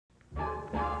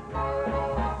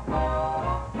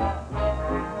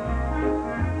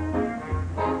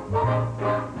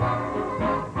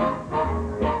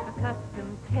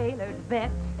Custom-tailored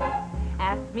vet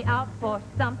asked me out for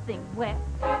something wet.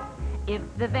 If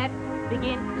the vet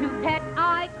begins to pet,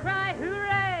 I cry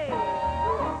hooray.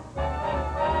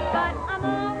 But I'm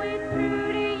always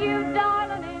true to you,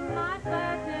 darling, in my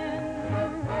fashion.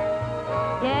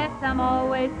 Yes, I'm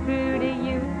always true to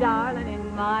you, darling,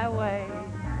 in my way.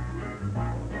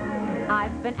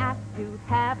 I've been asked to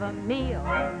have a meal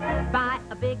by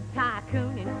a big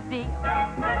tycoon in steel.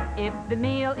 If the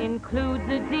meal includes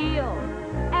a deal,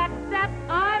 accept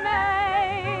I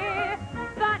may.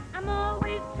 But I'm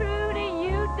always true to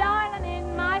you, darling,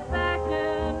 in my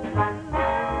fashion.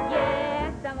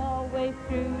 Yes, I'm always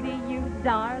true to you,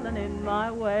 darling, in my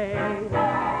way.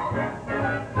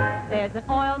 There's an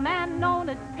oil man known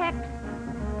as Tex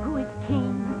who is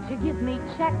keen to give me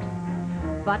checks.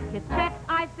 But his checks,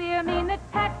 I fear, mean that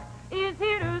Tex is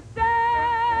here to stay.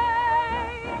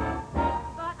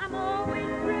 But I'm always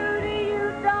true to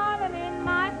you, darling, in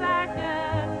my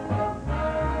fashion.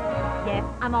 Yes,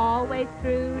 I'm always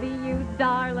true to you,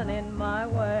 darling, in my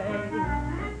way.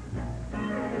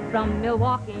 From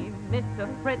Milwaukee, Mr.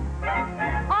 Fritz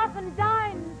often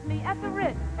dines me at the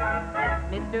Ritz.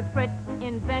 Mr. Fritz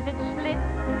invented Schlitz,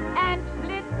 and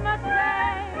Schlitz must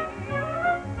say.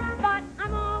 But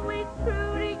I'm always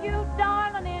true to you,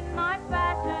 darling, in my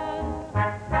fashion.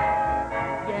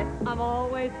 Yes, I'm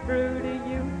always true to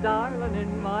you, darling,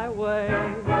 in my way.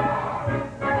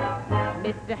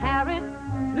 Mr. Harris,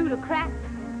 plutocrat,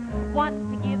 wants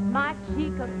to give my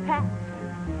cheek a pat.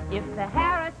 If the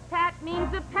Harris tat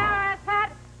means a Paris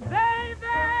hat,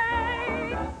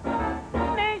 baby,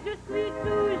 mais je suis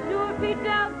toujours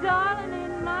fidèle, darling,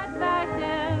 in my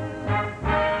fashion.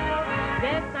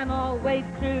 Yes, I'm always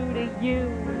true to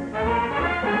you,